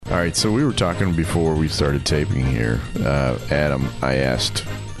All right, so we were talking before we started taping here. Adam, I asked,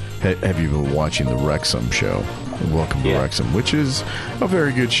 have you been watching the Wrexham show? Welcome to Wrexham, which is a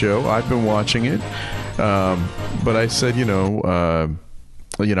very good show. I've been watching it. But I said,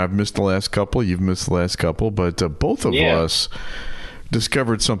 I've missed the last couple. You've missed the last couple. But both of us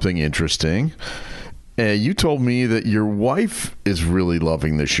discovered something interesting. You told me that your wife is really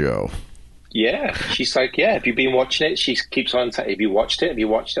loving the show. Yeah, she's like, have you been watching it? She keeps on saying, have you watched it? Have you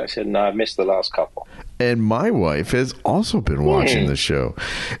watched it? I said, no, I missed the last couple. And my wife has also been watching the show.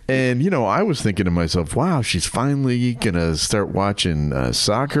 And, I was thinking to myself, wow, she's finally going to start watching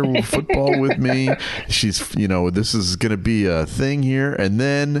soccer, football with me. She's, this is going to be a thing here. And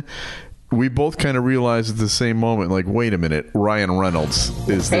then we both kind of realized at the same moment, like, wait a minute, Ryan Reynolds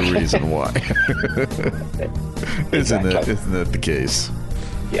is the reason why. Isn't that the case?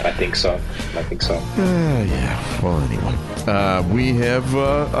 Yeah, I think so. Yeah. Well, anyway, we have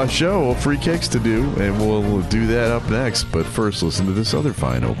a show of free kicks to do, and we'll do that up next. But first, listen to this other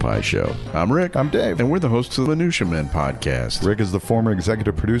fine Opie show. I'm Rick. I'm Dave. And we're the hosts of the Minutia Men podcast. Rick is the former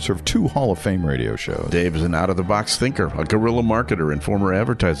executive producer of 2 Hall of Fame radio shows. Dave is an out-of-the-box thinker, a guerrilla marketer, and former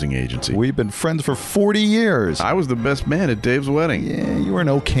advertising agency. We've been friends for 40 years. I was the best man at Dave's wedding. Yeah, you were an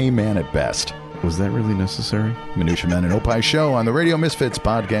okay man at best. Was that really necessary? Minutia Men and Opie Show on the Radio Misfits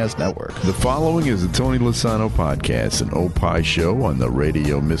Podcast Network. The following is the Tony Lasano Podcast, an Opie Show on the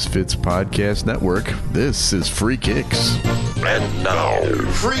Radio Misfits Podcast Network. This is Free Kicks. And now,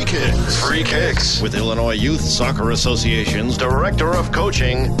 Free Kicks. Free Kicks with Illinois Youth Soccer Association's Director of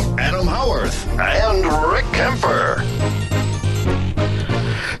Coaching, Adam Howarth, and Rick Kemper.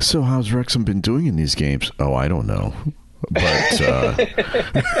 So how's Wrexham been doing in these games? Oh, I don't know. But...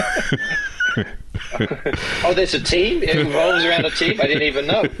 Oh, there's a team? It revolves around a team? I didn't even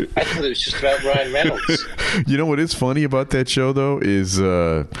know. I thought it was just about Ryan Reynolds. You know what is funny about that show, though, is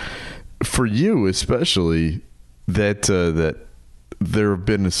for you especially, that there have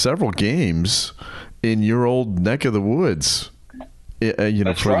been several games in your old neck of the woods.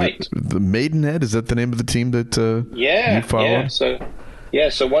 That's right. The Maidenhead, is that the name of the team that you followed?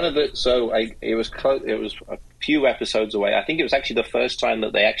 It was a few episodes away. I think it was actually the first time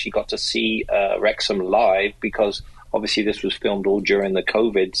that they actually got to see Wrexham live, because obviously this was filmed all during the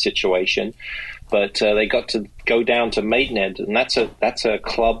COVID situation. But they got to go down to Maidenhead, and that's a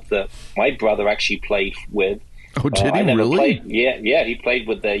club that my brother actually played with. Oh, did he really? He played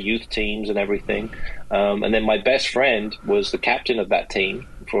with their youth teams and everything. And then my best friend was the captain of that team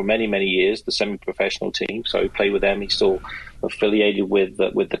for many, many years, the semi-professional team. So he played with them. He's still affiliated with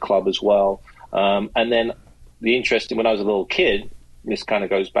the club as well. And then when I was a little kid, this kind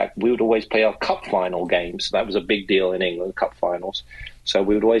of goes back, we would always play our cup final games. That was a big deal in England, cup finals. So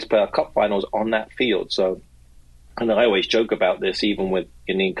we would always play our cup finals on that field. So, and I always joke about this, even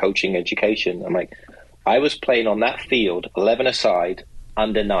in coaching education. I'm like, I was playing on that field, 11 aside,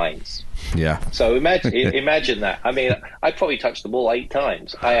 under 9s. Yeah. So imagine that. I mean, I probably touched the ball 8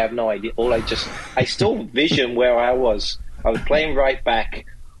 times. I have no idea. I still vision where I was. I was playing right back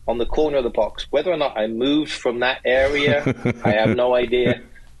on the corner of the box. Whether or not I moved from that area, I have no idea.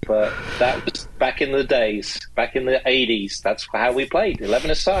 But that was back in the days, back in the 80s. That's how we played, 11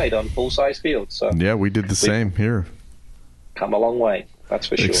 aside on full-size fields. So yeah, we did the same here. Come a long way. That's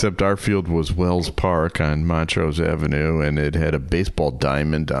for sure. Except our field was Wells Park on Montrose Avenue, and it had a baseball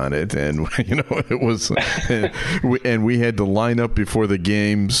diamond on it, and it was, and we had to line up before the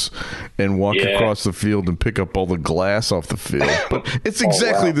games and walk across the field and pick up all the glass off the field. But it's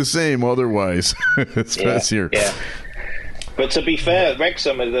exactly the same otherwise. It's here. Yeah. But to be fair,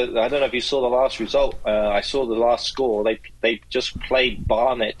 Wrexham, I don't know if you saw the last result. I saw the last score. They just played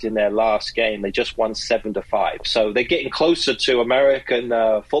Barnet in their last game. They just won 7-5. So they're getting closer to American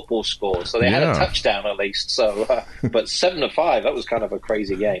football scores. So they had a touchdown at least. So, but 7-5, that was kind of a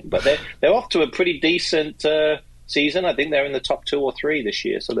crazy game. But they're off to a pretty decent season. I think they're in the top 2 or 3 this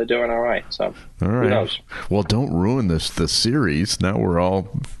year, so they're doing all right. So who knows? Well, don't ruin the series. Now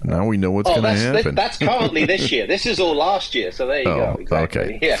we know what's going to happen. That's currently this year. This is all last year. So there you go. Exactly.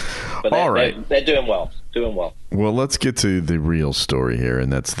 Okay. Yeah. But they're doing well. Doing well. Well, let's get to the real story here,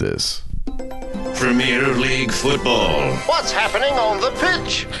 and that's this. Premier League football. What's happening on the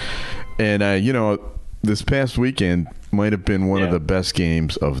pitch? And this past weekend might have been one of the best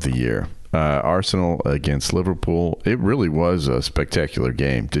games of the year. Arsenal against Liverpool. It really was a spectacular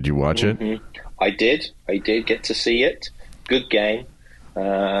game. Did you watch it? I did get to see it. Good game.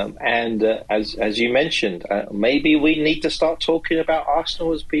 And as you mentioned, maybe we need to start talking about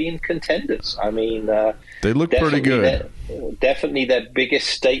Arsenal as being contenders. I mean, they look pretty good. Definitely their biggest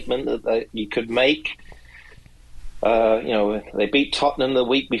statement that you could make. They beat Tottenham the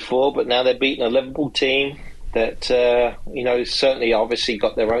week before, but now they're beating a Liverpool team that, certainly obviously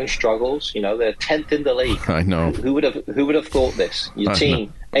got their own struggles. They're 10th in the league. I know. Who would have thought this? Your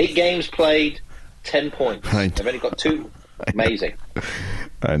team, 8 games played, 10 points. They've only got 2. Amazing.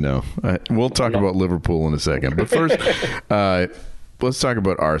 I know. We'll talk about Liverpool in a second. But first, let's talk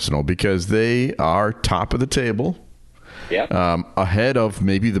about Arsenal because they are top of the table. Yeah. Ahead of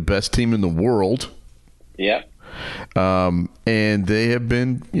maybe the best team in the world. Yeah. And they have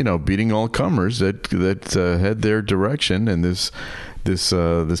been, beating all comers that head their direction. And this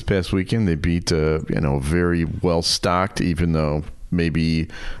past weekend, they beat very well stocked, even though maybe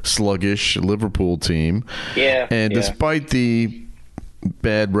sluggish Liverpool team. Yeah. And despite the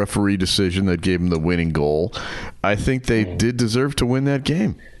bad referee decision that gave them the winning goal, I think they did deserve to win that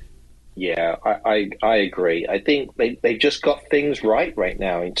game. Yeah, I agree. I think they just got things right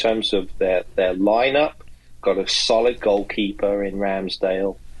now in terms of their lineup. Got a solid goalkeeper in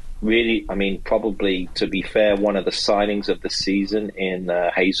Ramsdale. Really, probably, to be fair, one of the signings of the season in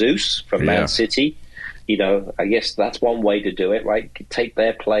Jesus from Man City. I guess that's one way to do it, right? Take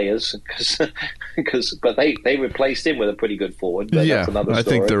their players, but they replaced him with a pretty good forward. But that's another story. I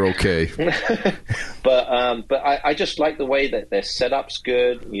think they're okay. but I just like the way that their setup's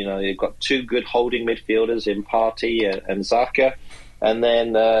good. They've got 2 good holding midfielders in Partey and Xhaka. And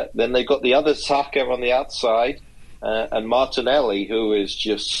then they got the other Saka on the outside, and Martinelli, who is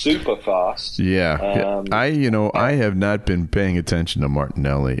just super fast. Yeah, I have not been paying attention to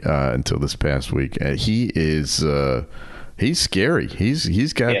Martinelli until this past week. He is he's scary.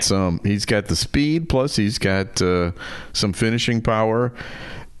 He's got he's got the speed, plus he's got some finishing power,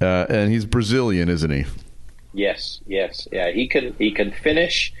 and he's Brazilian, isn't he? Yes. Yeah, he can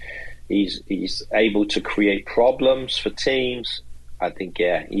finish. He's able to create problems for teams. I think,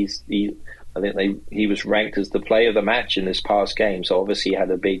 he was ranked as the player of the match in this past game, so obviously he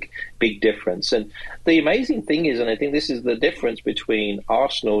had a big difference. And the amazing thing is, and I think this is the difference between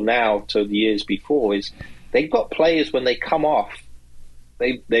Arsenal now to the years before, is they've got players when they come off,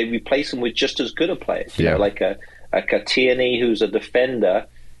 they replace them with just as good a players. Like a Tierney, who's a defender.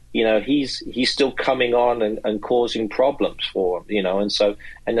 He's still coming on and causing problems for them.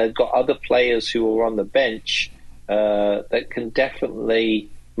 And they've got other players who are on the bench that can definitely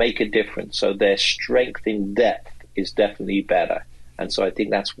make a difference. So their strength in depth is definitely better. And so I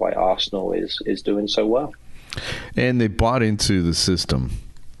think that's why Arsenal is doing so well. And they bought into the system,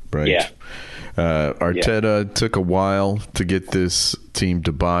 right? Yeah. Arteta took a while to get this team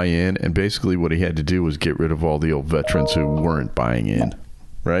to buy in, and basically what he had to do was get rid of all the old veterans who weren't buying in,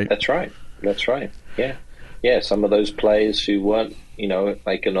 right? That's right. Yeah. Yeah, some of those players who weren't,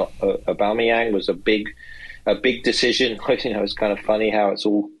 like Aubameyang was a big decision. It's kind of funny how it's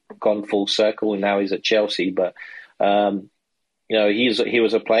all gone full circle, and now he's at Chelsea. But he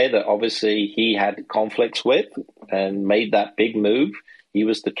was a player that obviously he had conflicts with, and made that big move. He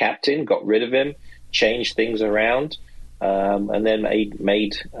was the captain, got rid of him, changed things around, and then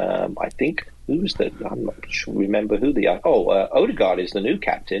made. I think I'm not sure. Remember who Odegaard is the new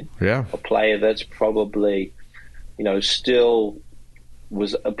captain. Yeah, a player that's probably, still.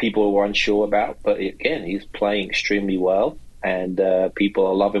 People were unsure about, but again, he's playing extremely well, and people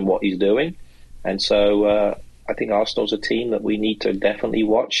are loving what he's doing. And so I think Arsenal's a team that we need to definitely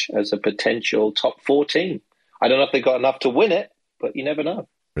watch as a potential top 4 team. I don't know if they got enough to win it, but you never know.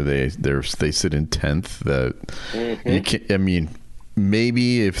 They sit in 10th.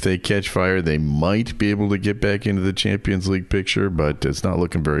 Maybe if they catch fire, they might be able to get back into the Champions League picture, but it's not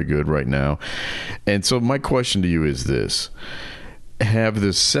looking very good right now. And so my question to you is this. Have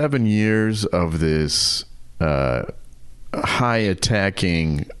the 7 years of this high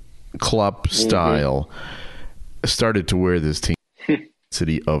attacking Klopp style started to wear this team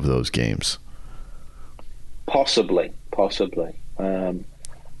city of those games? Possibly. I'm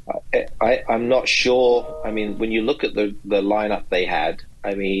not sure. When you look at the lineup they had,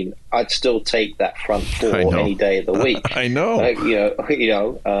 I'd still take that front 4 any day of the week. I know.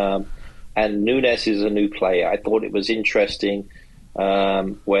 And Nunes is a new player. I thought it was interesting.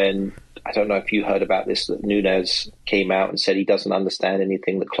 When I don't know if you heard about this, that Nunes came out and said he doesn't understand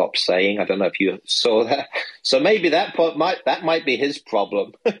anything that Klopp's saying. I don't know if you saw that. So maybe that might be his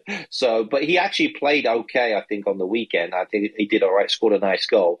problem. But he actually played okay, I think, on the weekend. I think he did all right, scored a nice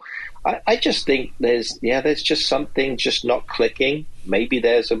goal. I just think there's just something just not clicking. Maybe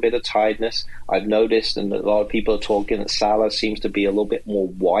there's a bit of tiredness. I've noticed, and a lot of people are talking, that Salah seems to be a little bit more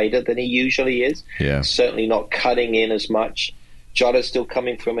wider than he usually is. Yeah. Certainly not cutting in as much. Jota's still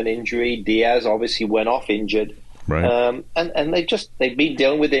coming from an injury. Diaz obviously went off injured. Right. And they've been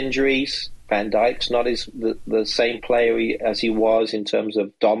dealing with injuries. Van Dijk's not the same player as he was in terms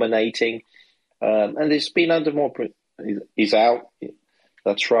of dominating. And it's been under more. He's out.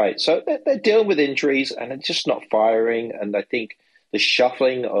 That's right. So they're dealing with injuries and they're just not firing. And I think the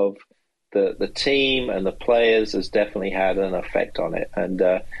shuffling of the team and the players has definitely had an effect on it. And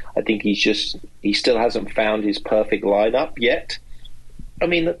I think he still hasn't found his perfect lineup yet. I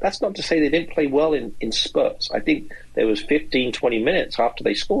mean, that's not to say they didn't play well in spurts. I think there was 15, 20 minutes after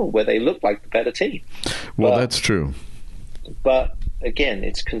they scored where they looked like the better team. Well, that's true. But again,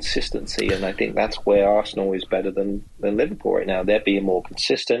 it's consistency, and I think that's where Arsenal is better than Liverpool right now. They're being more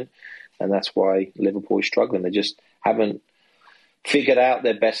consistent, and that's why Liverpool is struggling. They just haven't figured out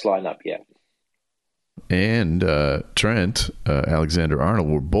their best lineup yet. And Trent Alexander-Arnold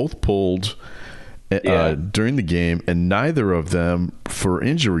were both pulled during the game, and neither of them for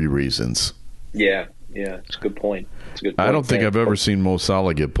injury reasons. Yeah, it's a good point. I don't think I've ever seen Mo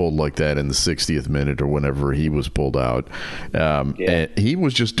Salah get pulled like that in the 60th minute or whenever he was pulled out. And he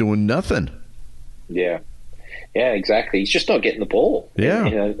was just doing nothing. Yeah, exactly. He's just not getting the ball.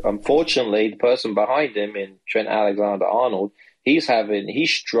 Yeah. Unfortunately, the person behind him in Trent Alexander-Arnold, he's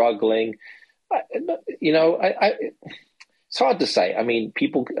struggling. It's hard to say. I mean,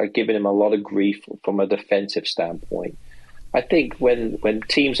 people are giving him a lot of grief from a defensive standpoint. I think when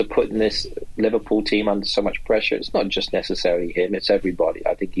teams are putting this Liverpool team under so much pressure, it's not just necessarily him, it's everybody.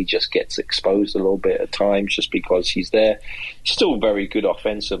 I think he just gets exposed a little bit at times just because he's there. He's still very good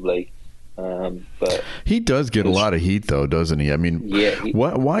offensively. But he does get a lot of heat, though, doesn't he? I mean,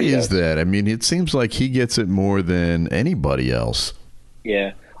 why is that? I mean, it seems like he gets it more than anybody else.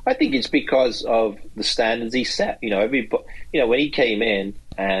 Yeah. I think it's because of the standards he set. When he came in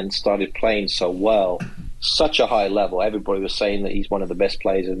and started playing so well, such a high level, everybody was saying that he's one of the best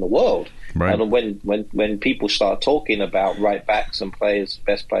players in the world. Right. And when people start talking about right backs and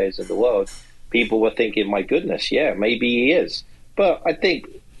best players in the world, people were thinking, my goodness, yeah, maybe he is. But I think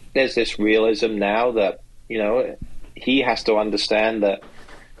there's this realism now that, he has to understand that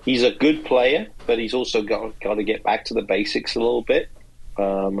he's a good player, but he's also got to get back to the basics a little bit.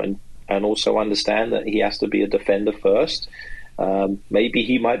 And also understand that he has to be a defender first. Maybe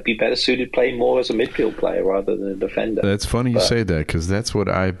he might be better suited playing more as a midfield player rather than a defender. That's funny you say that, because that's what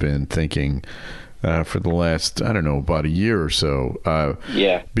I've been thinking for the last, about a year or so.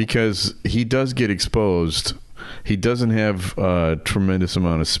 Because he does get exposed. He doesn't have a tremendous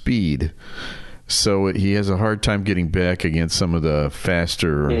amount of speed. So he has a hard time getting back against some of the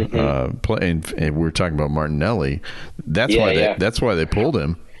faster play. And we're talking about Martinelli. That's why they pulled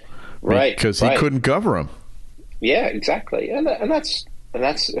him, right? Because he couldn't cover him. Yeah, exactly. And that's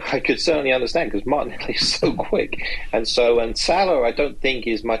I could certainly understand, because Martinelli is so quick, and Salah I don't think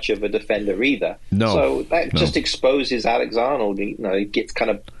is much of a defender either. No, so that just exposes Alexander-Arnold. He gets kind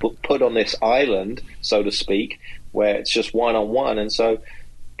of put on this island, so to speak, where it's just one-on-one, and so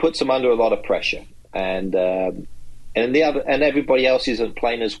puts him under a lot of pressure, and everybody else isn't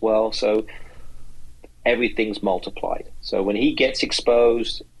playing as well, so everything's multiplied. So when he gets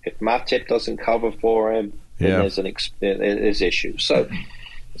exposed, if Matip doesn't cover for him, then there's issues. So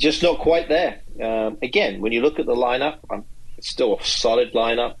just not quite there. Again, when you look at the lineup, it's still a solid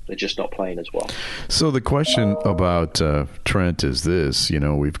lineup. They're just not playing as well. So the question about Trent is this: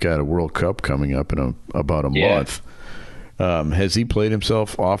 we've got a World Cup coming up in about a month. Has he played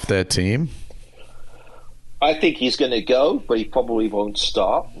himself off that team? I think he's going to go, but he probably won't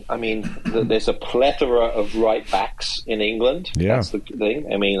start. I mean, there's a plethora of right backs in England. Yeah. That's the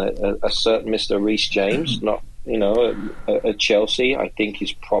thing. I mean, a certain Mr. Reece James, not at Chelsea, I think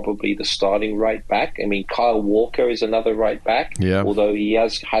he's probably the starting right back. I mean, Kyle Walker is another right back, although he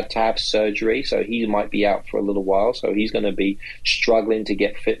has had to have surgery, so he might be out for a little while. So he's going to be struggling to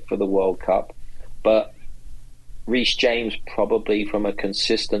get fit for the World Cup. But Reece James, probably from a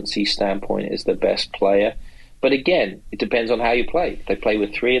consistency standpoint, is the best player. But again, it depends on how you play. If they play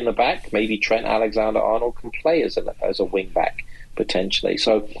with three in the back, maybe Trent Alexander-Arnold can play as a wing back, potentially.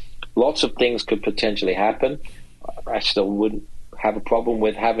 So lots of things could potentially happen. I still wouldn't have a problem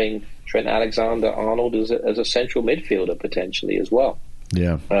with having Trent Alexander-Arnold as a central midfielder, potentially, as well.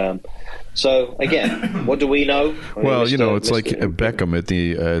 Yeah. So again, what do we know? Well, it's like Beckham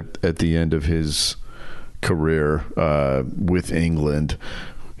at the end of his career with England.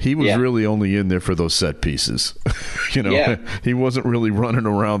 He was really only in there for those set pieces. He wasn't really running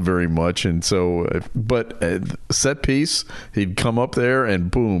around very much, and so but set piece, he'd come up there and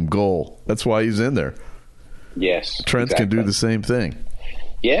boom, goal. That's why he's in there. Yes, Trent can do the same thing.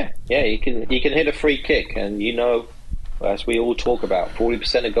 Yeah, he can hit a free kick, and as we all talk about,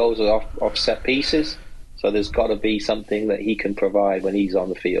 40% of goals are off set pieces. So there's got to be something that he can provide when he's on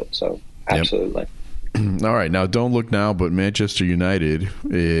the field. So Absolutely. All right, now don't look now, but Manchester United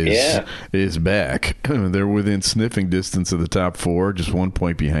is back. They're within sniffing distance of the top four, just 1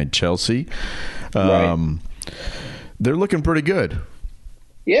 point behind Chelsea. Right. They're looking pretty good.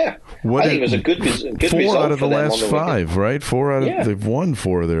 Yeah, I think it was a good result. 4 out of the for them last on the 5, weekend. right? 4 out of they've won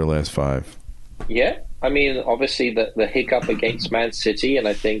 4 of their last 5. Yeah, I mean, obviously the hiccup against Man City, and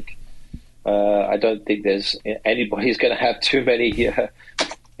I think I don't think there's anybody's going to have too many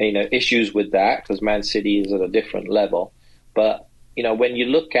issues with that, because Man City is at a different level. But when you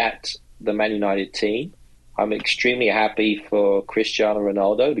look at the Man United team, I'm extremely happy for Cristiano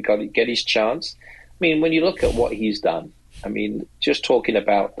Ronaldo to get his chance. I mean, when you look at what he's done, I mean, just talking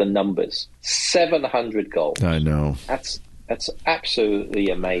about the numbers, 700 goals. I know. That's absolutely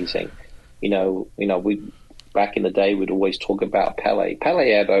amazing. We back in the day we'd always talk about Pele.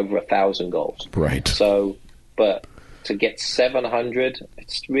 Pele had over 1,000 goals. Right. So, but to get 700,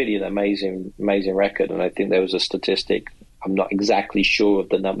 it's really an amazing record. And I think there was a statistic. I'm not exactly sure of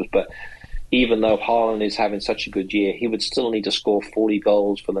the numbers, but even though Haaland is having such a good year, he would still need to score 40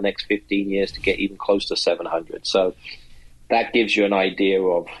 goals for the next 15 years to get even close to 700. So that gives you an idea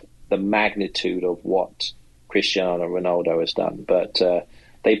of the magnitude of what Cristiano Ronaldo has done. But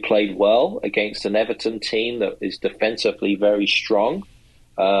they played well against an Everton team that is defensively very strong.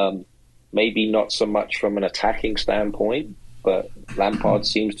 Maybe not so much from an attacking standpoint, but Lampard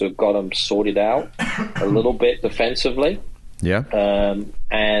seems to have got them sorted out a little bit defensively. Yeah.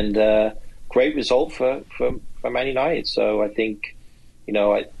 And great result for Man United. So I think,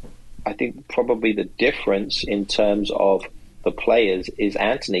 I think probably the difference in terms of the players is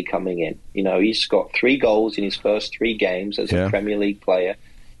Anthony coming in. He's got 3 goals in his first 3 games as a Premier League player.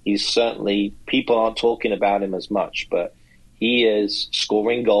 He's certainly, people aren't talking about him as much, but he is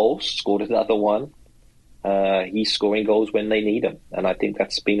scoring goals, scored another one. He's scoring goals when they need him. And I think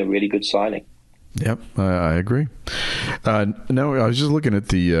that's been a really good signing. Yep, I agree. No, I was just looking at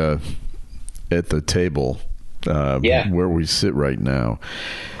the table where we sit right now.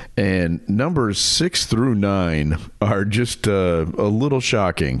 And numbers 6 through 9 are just a little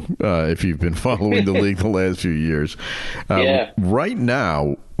shocking if you've been following the league the last few years. Right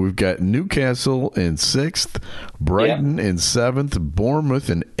now, we've got Newcastle in 6th, Brighton in 7th, Bournemouth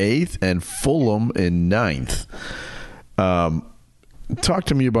in 8th, and Fulham in 9th. Talk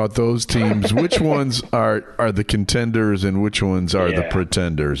to me about those teams. Which ones are the contenders and which ones are the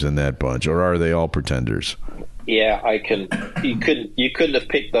pretenders in that bunch? Or are they all pretenders? Yeah, I can. You couldn't have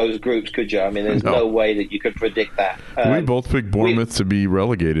picked those groups, could you? I mean, there's no way that you could predict that. We both picked Bournemouth to be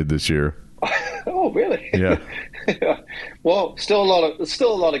relegated this year. Oh, really? Yeah. Well, still a lot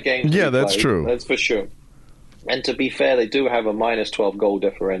of games. Yeah, that's true. That's for sure. And to be fair, they do have a minus 12 goal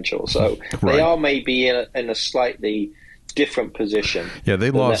differential, so they are maybe in a slightly different position. Yeah,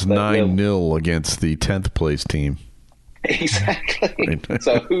 they lost 9-0 against the 10th place team. Exactly.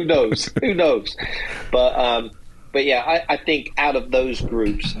 So who knows? Who knows? But yeah, I think out of those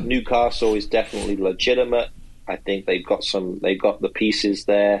groups, Newcastle is definitely legitimate. I think they've got the pieces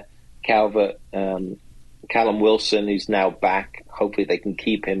there. Callum Wilson is now back. Hopefully they can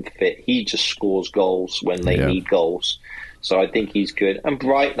keep him fit. He just scores goals when they need goals. So I think he's good. And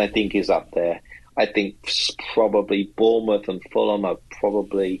Brighton, I think, is up there. I think probably Bournemouth and Fulham have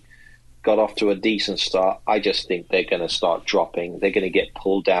probably got off to a decent start. I just think they're going to start dropping. They're going to get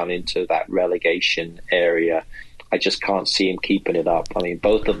pulled down into that relegation area. I just can't see him keeping it up. I mean,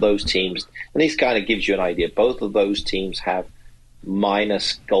 both of those teams, and this kind of gives you an idea, both of those teams have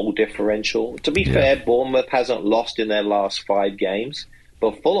minus goal differential. To be fair, Bournemouth hasn't lost in their last 5 games,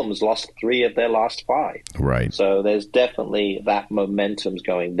 but Fulham's lost 3 of their last 5. Right. So there's definitely that momentum's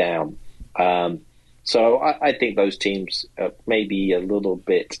going down. So I think those teams are maybe a little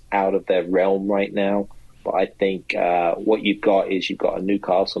bit out of their realm right now. But I think what you've got a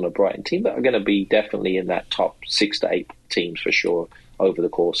Newcastle and a Brighton team that are going to be definitely in that top 6 to 8 teams for sure over the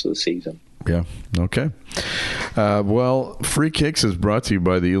course of the season. Yeah. Okay. Well, Free Kicks is brought to you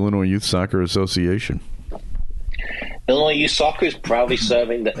by the Illinois Youth Soccer Association. Illinois Youth Soccer is proudly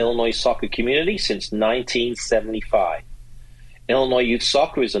serving the Illinois soccer community since 1975. Illinois Youth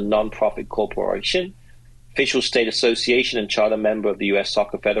Soccer is a non-profit corporation, official state association and charter member of the U.S.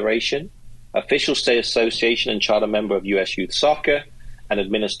 Soccer Federation, official state association and charter member of U.S. Youth Soccer, and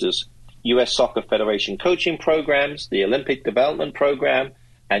administers U.S. Soccer Federation coaching programs, the Olympic Development Program,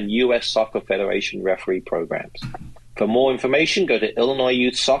 and U.S. Soccer Federation referee programs. For more information, go to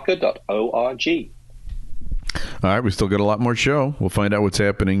illinoisyouthsoccer.org. All right, we still got a lot more show. We'll find out what's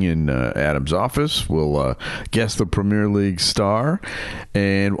happening in Adam's office. We'll guess the Premier League star,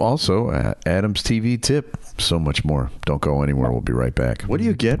 and also Adam's TV tip. so much more. Don't go anywhere. We'll be right back. What do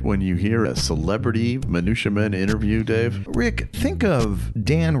you get when you hear a celebrity Minutia Men interview, Dave? Rick, think of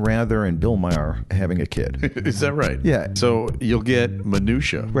Dan Rather and Bill Maher having a kid. Is that right? Yeah. So you'll get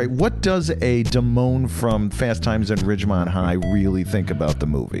minutia. Right. What does a Damone from Fast Times at Ridgemont High really think about the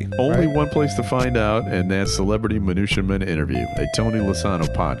movie? Only one place to find out, and that's Celebrity Minutia Men Interview, a Tony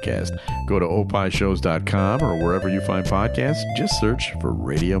Lasano podcast. Go to opishows.com or wherever you find podcasts. Just search for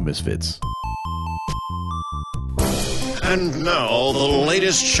Radio Misfits. And now, the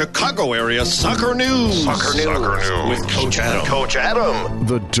latest Chicago area soccer news. Soccer news. With Coach Adam. Coach Adam.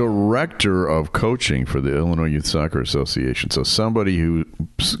 The director of coaching for the Illinois Youth Soccer Association. So somebody who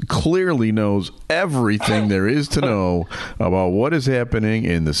clearly knows everything there is to know about what is happening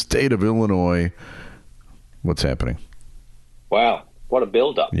in the state of Illinois. What's happening? Wow. What a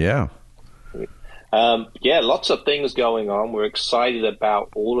build-up. Yeah. Lots of things going on. We're excited about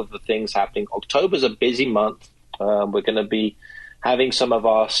all of the things happening. October's a busy month. We're going to be having some of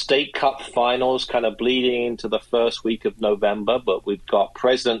our State Cup finals kind of bleeding into the first week of November, but we've got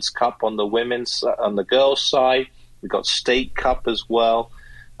President's Cup on the girls' side. We've got State Cup as well,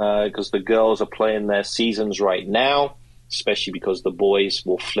 because the girls are playing their seasons right now, especially because the boys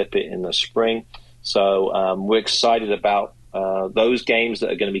will flip it in the spring. So we're excited about those games that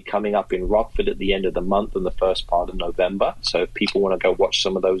are going to be coming up in Rockford at the end of the month and the first part of November. So if people want to go watch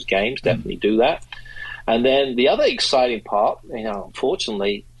some of those games, definitely do that. And then the other exciting part,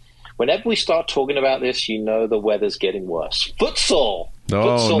 unfortunately, whenever we start talking about this, the weather's getting worse. Futsal!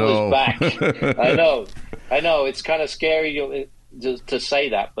 Futsal is back. I know. It's kind of scary to say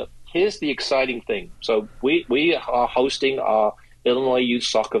that, but here's the exciting thing. So we are hosting our Illinois Youth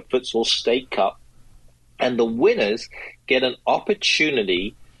Soccer Futsal State Cup, and the winners get an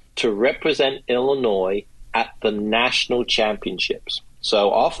opportunity to represent Illinois at the national championships.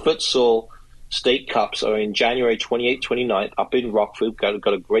 So our futsal State Cups are in January 28th, 29th up in Rockford. Got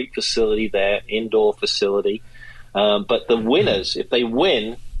a great facility there, indoor facility. But the winners, if they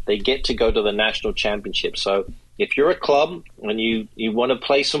win, they get to go to the national championship. So if you're a club and you want to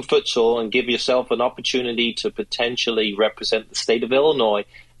play some futsal and give yourself an opportunity to potentially represent the state of Illinois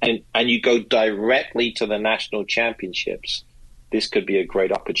and you go directly to the national championships, this could be a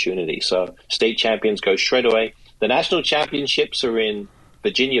great opportunity. So state champions go straight away. The national championships are in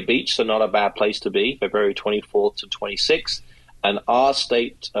Virginia Beach, so not a bad place to be, February 24th to 26th. And our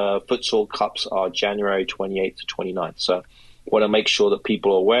state futsal cups are January 28th to 29th. So want to make sure that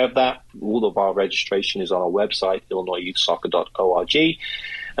people are aware of that. All of our registration is on our website, illinoisyouthsoccer.org.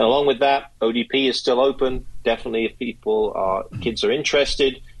 And along with that, ODP is still open. Definitely if kids are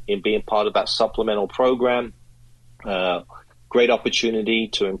interested in being part of that supplemental program, great opportunity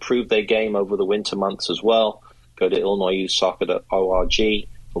to improve their game over the winter months as well. Go to illinoisyouthsoccer.org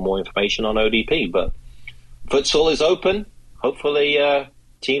for more information on ODP. But futsal is open. Hopefully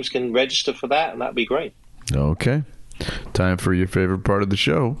teams can register for that, and that'd be great. Okay. Time for your favorite part of the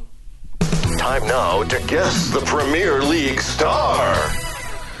show. Time now to guess the Premier League star.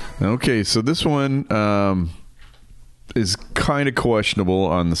 Okay, so this one is kind of questionable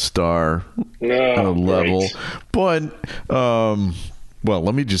on the star level. But... well,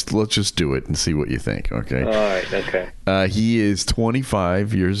 let's just do it and see what you think, okay? All right, okay. He is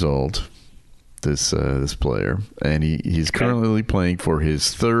 25 years old, this player, and he's currently playing for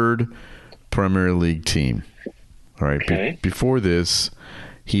his third Premier League team. All right. Okay. Before this,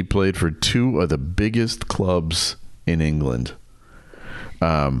 he played for two of the biggest clubs in England,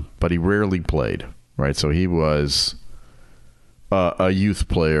 but he rarely played. Right, so he was a youth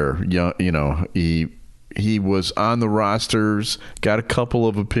player. He was on the rosters, got a couple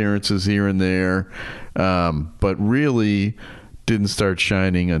of appearances here and there, but really didn't start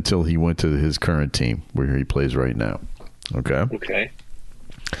shining until he went to his current team, where he plays right now. Okay? Okay.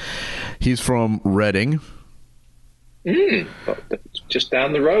 He's from Reading. Just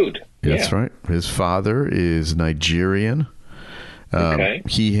down the road. That's right. His father is Nigerian. Okay.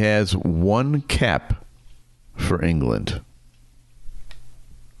 He has one cap for England.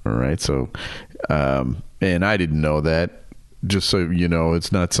 All right, so, and I didn't know that. Just so you know,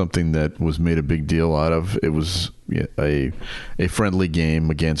 it's not something that was made a big deal out of. It was a friendly game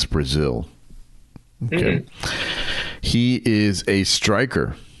against Brazil. Okay, He is a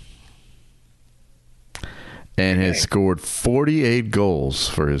striker and has scored 48 goals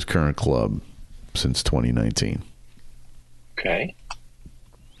for his current club since 2019. Okay.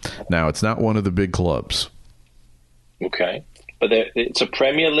 Now, it's not one of the big clubs. Okay. But it's a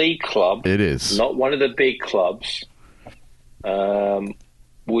Premier League club. It is. Not one of the big clubs.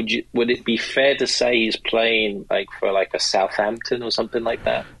 would it be fair to say he's playing like for like a Southampton or something like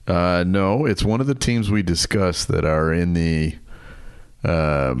that? No, it's one of the teams we discussed that are in the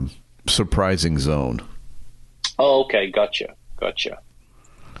surprising zone. Oh, okay, gotcha.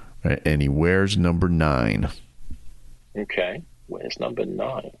 And he wears number 9. Okay, where's number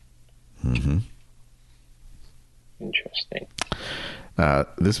 9? Mm-hmm. Interesting.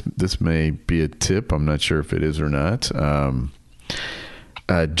 This may be a tip. I'm not sure if it is or not.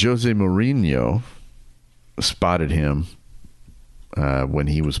 Jose Mourinho spotted him when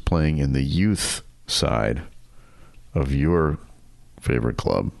he was playing in the youth side of your favorite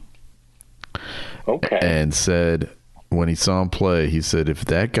club. Okay. And said, when he saw him play, he said, if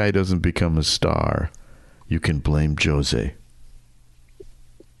that guy doesn't become a star, you can blame Jose.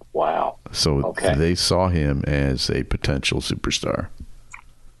 Wow. So they saw him as a potential superstar.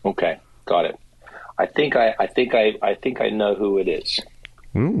 Okay, got it. I think I know who it is.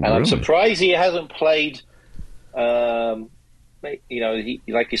 Ooh, and really? I'm surprised he hasn't played. Like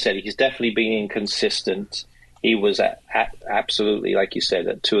you said, he's definitely been inconsistent. He was at absolutely, like you said,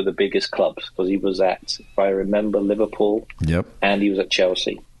 at two of the biggest clubs, because he was at, if I remember, Liverpool. Yep. And he was at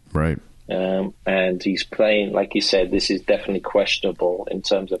Chelsea. Right. And he's playing, like you said, this is definitely questionable in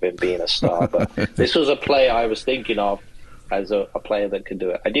terms of him being a star. But this was a player I was thinking of as a player that could do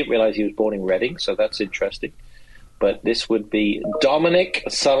it. I didn't realize he was born in Reading, so that's interesting. But this would be Dominic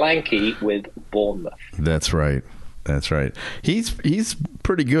Solanke with Bournemouth. That's right. He's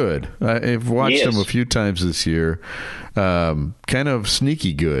pretty good. I've watched him a few times this year. Kind of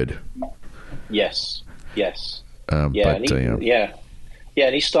sneaky good. Yes.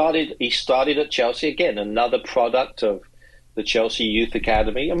 And he started at Chelsea again, another product of the Chelsea Youth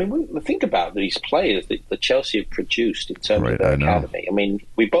Academy. I mean, think about these players that Chelsea have produced in terms of their academy. I mean,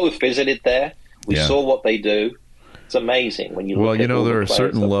 we both visited there. We saw what they do. It's amazing when you look at there are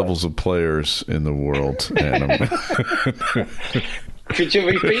certain levels of players in the world. Could you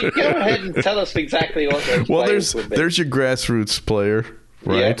repeat? Go ahead and tell us exactly what those players would be. There's your grassroots player,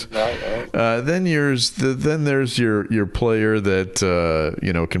 right? Yeah, right. Then there's your player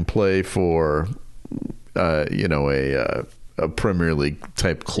that can play for a Premier League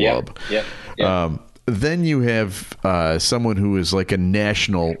type club. Yeah. Then you have someone who is like a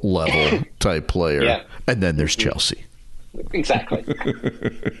national level type player, and then there's Chelsea. Exactly.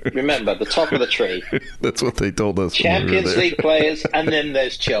 Remember, the top of the tree. That's what they told us. Champions League players, and then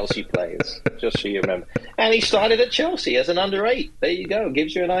there's Chelsea players, just so you remember. And he started at Chelsea as an under-8. There you go.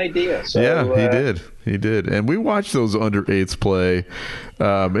 Gives you an idea. So, He did. And we watched those under-8s play.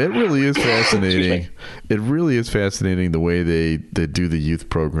 It really is fascinating. It really is fascinating the way they do the youth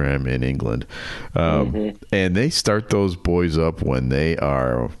program in England. And they start those boys up when they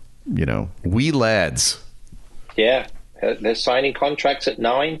are, wee lads. Yeah. They're signing contracts at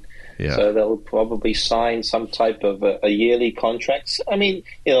 9. Yeah. So they'll probably sign some type of a yearly contract. I mean,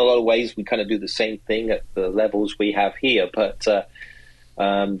 in a lot of ways, we kind of do the same thing at the levels we have here. But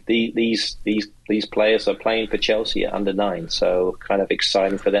these players are playing for Chelsea at under 9, so kind of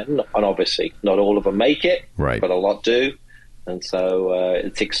exciting for them. And obviously, not all of them make it, right? But a lot do, and so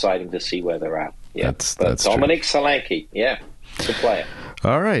it's exciting to see where they're at. Yeah, that's Dominic true. Solanke, good player.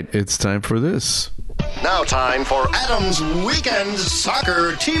 All right, it's time for this. Now time for Adam's Weekend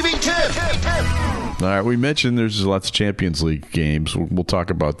Soccer TV Tip. All right, we mentioned there's lots of Champions League games. We'll talk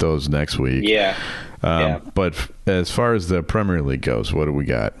about those next week. Yeah. But as far as the Premier League goes, what do we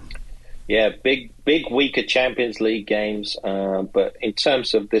got? Yeah, big week of Champions League games. But in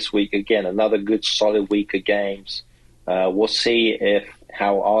terms of this week, again, another good solid week of games. We'll see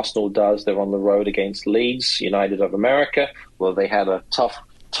how Arsenal does. They're on the road against Leeds United of America. Well, they had a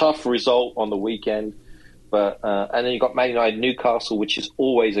tough result on the weekend. But and then you got Man United Newcastle, which is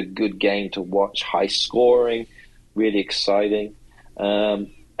always a good game to watch. High scoring, really exciting. And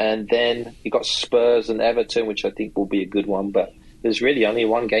then you got Spurs and Everton, which I think will be a good one. But there's really only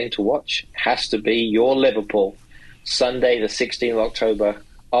one game to watch. Has to be your Liverpool, Sunday the 16th of October.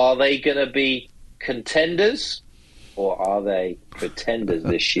 Are they going to be contenders or are they pretenders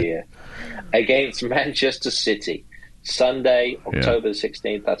this year against Manchester City? Sunday, October the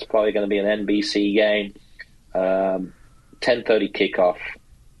 16th. That's probably going to be an NBC game. 10:30 kickoff.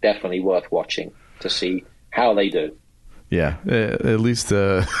 Definitely worth watching to see how they do. Yeah, at least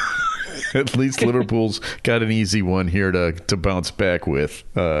Liverpool's got an easy one here to bounce back with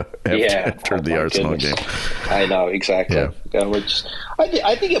after the Arsenal game. I know, exactly. Yeah.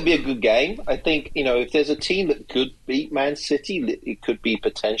 I think it'll be a good game. I think if there's a team that could beat Man City, it could be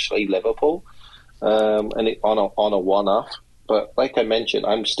potentially Liverpool, and on a one-off. But like I mentioned,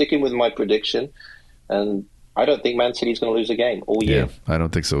 I'm sticking with my prediction, and I don't think Man City's going to lose a game all year. Yeah, I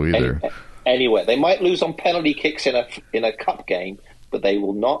don't think so either. Anywhere. They might lose on penalty kicks in a cup game, but they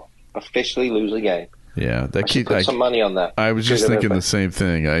will not officially lose a game. Yeah, put some money on that. I was just thinking the same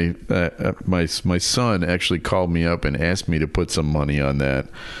thing. My son actually called me up and asked me to put some money on that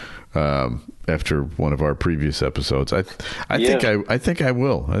after one of our previous episodes. I think I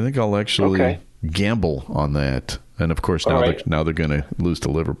will. I think I'll actually gamble on that. And of course, now they're going to lose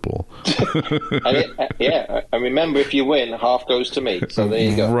to Liverpool. And remember, if you win, half goes to me. So there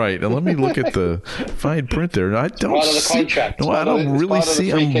you go. Right. And let me look at the fine print there. I don't part of the contract. No, I don't really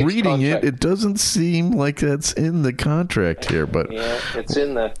see. I'm reading it. It doesn't seem like that's in the contract here, but yeah, it's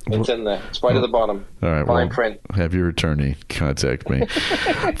in there. It's in there. It's right at the bottom. All right. Fine print. Have your attorney contact me.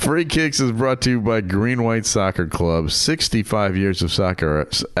 Free Kicks is brought to you by Green White Soccer Club. 65 years of soccer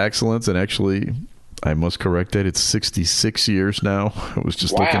excellence, and actually, I must correct that. It's 66 years now. I was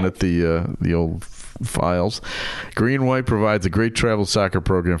just looking at the old files. Green White provides a great travel soccer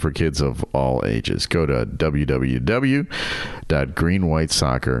program for kids of all ages. Go to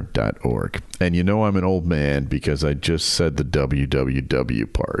www.greenwhitesoccer.org. And you know I'm an old man because I just said the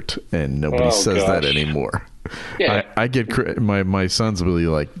www part, and nobody says that anymore. Yeah. I get my son's really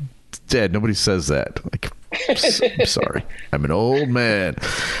like, Dad, nobody says that. Like, I'm sorry. I'm an old man.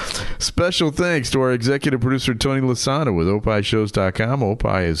 Special thanks to our executive producer, Tony Lasana with opishows.com.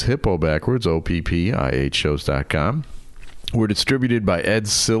 Opie is hippo backwards, OPPIH shows.com. We're distributed by Ed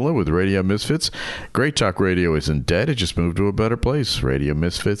Silla with Radio Misfits. Great Talk Radio isn't dead. It just moved to a better place,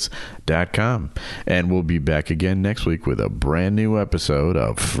 RadioMisfits.com. And we'll be back again next week with a brand new episode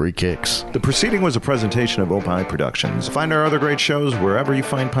of Free Kicks. The proceeding was a presentation of Opie Productions. Find our other great shows wherever you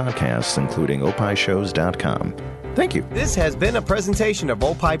find podcasts, including opishows.com. Thank you. This has been a presentation of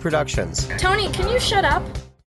Opie Productions. Tony, can you shut up?